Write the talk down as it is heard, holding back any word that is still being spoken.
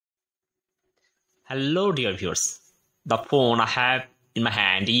Hello dear viewers, the phone I have in my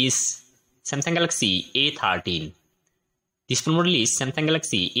hand is Samsung Galaxy A13. This phone model is Samsung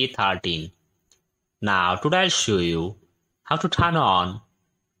Galaxy A13. Now today I'll show you how to turn on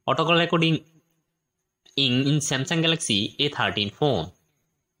auto call recording in Samsung Galaxy A13 phone.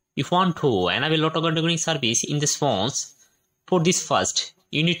 If you want to enable auto call recording service in this phones, for this first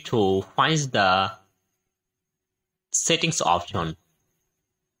you need to find the settings option.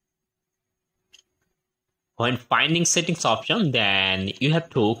 When finding settings option, then you have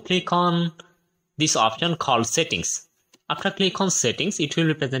to click on this option called settings. After click on settings, it will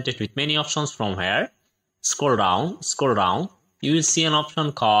be presented with many options from here. Scroll down, you will see an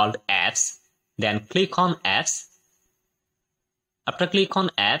option called apps. Then click on apps. After click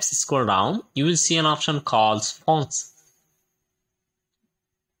on apps, scroll down, you will see an option called phones.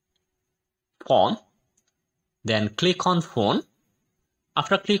 Phone. Then click on phone.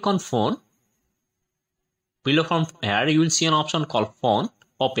 After click on phone, below from here you will see an option called phone,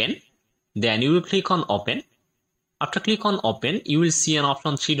 open. Then you will click on open. After click on open, you will see an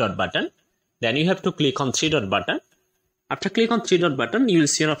option 3-dot button. Then you have to click on 3-dot button. After click on 3-dot button, you will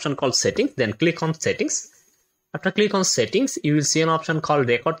see an option called settings. Then click on settings. After click on settings, you will see an option called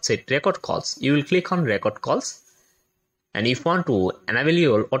record calls. You will click on record calls. And if you want to enable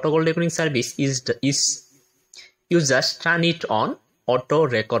your auto call recording service, you just turn it on auto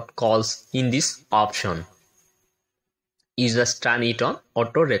record calls in this option. You just turn it on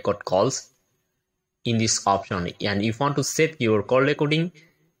auto record calls in this option. And if you want to save your call recording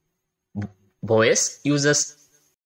voice, you just